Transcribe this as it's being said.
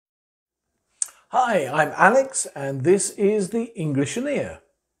Hi, I'm Alex and this is the Englishoneer.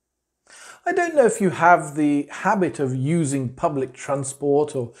 I don't know if you have the habit of using public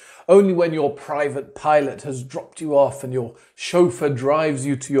transport or only when your private pilot has dropped you off and your chauffeur drives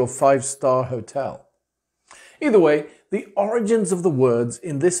you to your 5-star hotel. Either way, the origins of the words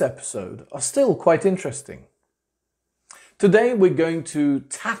in this episode are still quite interesting. Today we're going to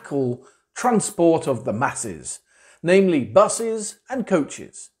tackle transport of the masses, namely buses and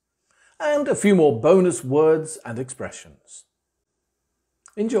coaches, and a few more bonus words and expressions.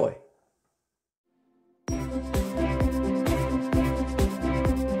 Enjoy!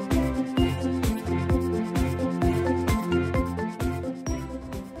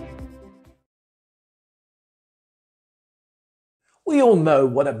 We all know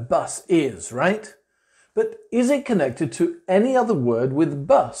what a bus is, right? But is it connected to any other word with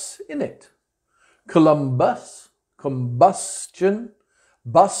bus in it? Columbus, combustion,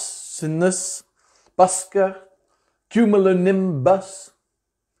 bussiness, busker, cumulonimbus?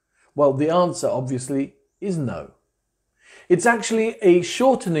 Well, the answer obviously is no. It's actually a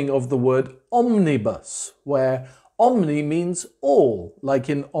shortening of the word omnibus, where omni means all, like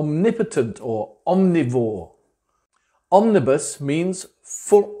in omnipotent or omnivore. Omnibus means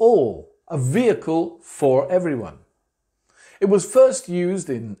for all, a vehicle for everyone. It was first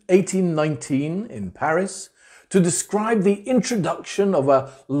used in 1819 in Paris to describe the introduction of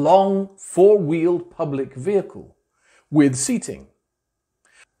a long four-wheeled public vehicle with seating.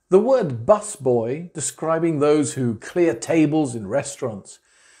 The word busboy, describing those who clear tables in restaurants,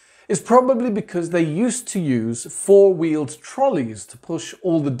 is probably because they used to use four-wheeled trolleys to push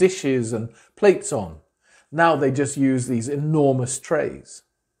all the dishes and plates on. Now they just use these enormous trays.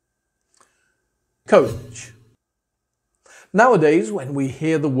 Coach. Nowadays, when we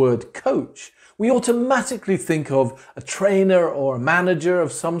hear the word coach, we automatically think of a trainer or a manager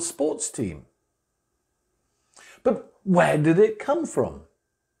of some sports team. But where did it come from?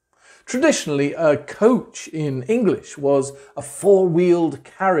 Traditionally, a coach in English was a four-wheeled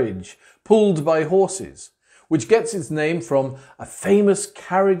carriage pulled by horses, which gets its name from a famous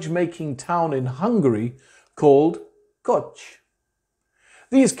carriage-making town in Hungary called Kocs.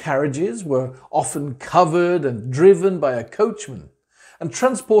 These carriages were often covered and driven by a coachman and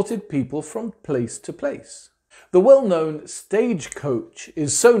transported people from place to place. The well-known stagecoach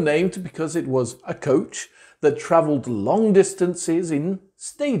is so named because it was a coach that travelled long distances in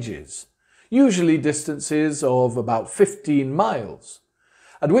stages, usually distances of about 15 miles,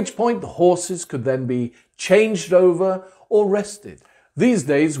 at which point the horses could then be changed over or rested. These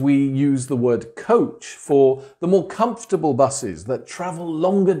days we use the word coach for the more comfortable buses that travel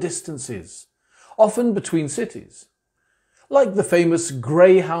longer distances, often between cities, like the famous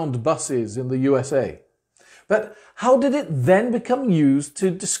Greyhound buses in the USA. But how did it then become used to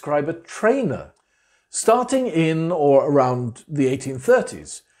describe a trainer? Starting in or around the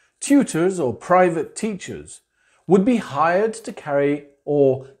 1830s, tutors or private teachers would be hired to carry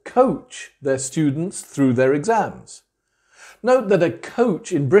or coach their students through their exams. Note that a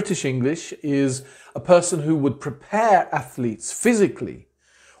coach in British English is a person who would prepare athletes physically,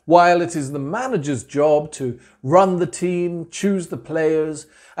 while it is the manager's job to run the team, choose the players,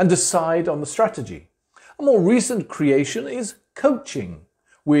 and decide on the strategy. A more recent creation is coaching,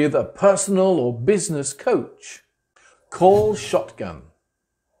 with a personal or business coach. Call shotgun.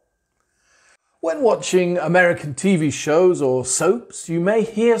 When watching American TV shows or soaps, you may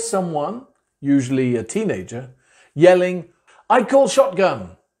hear someone, usually a teenager, yelling, "I call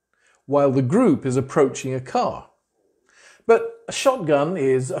shotgun," while the group is approaching a car. But a shotgun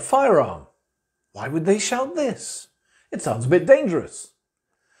is a firearm. Why would they shout this? It sounds a bit dangerous.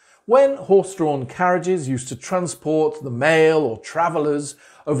 When horse-drawn carriages used to transport the mail or travellers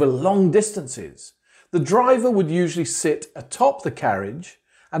over long distances, the driver would usually sit atop the carriage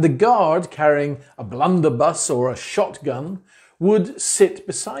and a guard carrying a blunderbuss or a shotgun would sit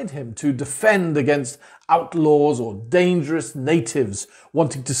beside him to defend against outlaws or dangerous natives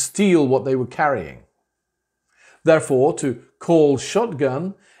wanting to steal what they were carrying. Therefore, to call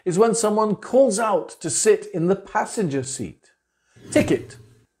shotgun is when someone calls out to sit in the passenger seat. Ticket.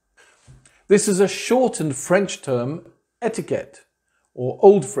 This is a shortened French term, etiquette, or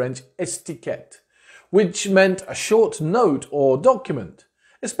Old French estiquette, which meant a short note or document,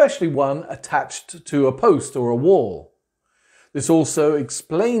 especially one attached to a post or a wall. This also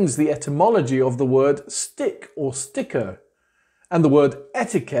explains the etymology of the word stick or sticker, and the word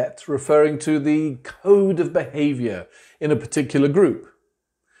etiquette referring to the code of behaviour in a particular group,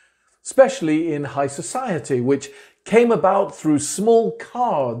 especially in high society, which came about through small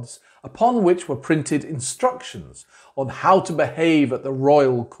cards upon which were printed instructions on how to behave at the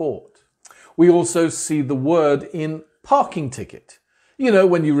royal court. We also see the word in parking ticket. You know,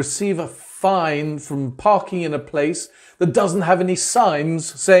 when you receive a fine from parking in a place that doesn't have any signs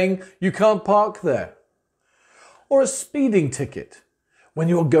saying you can't park there. Or a speeding ticket, when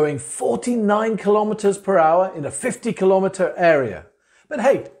you're going 49 kilometers per hour in a 50-kilometer area. But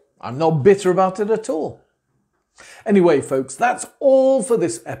hey, I'm not bitter about it at all. Anyway, folks, that's all for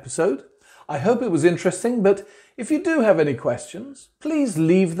this episode. I hope it was interesting, but if you do have any questions, please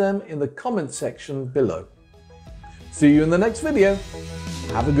leave them in the comment section below. See you in the next video.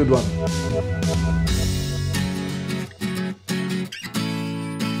 Have a good one.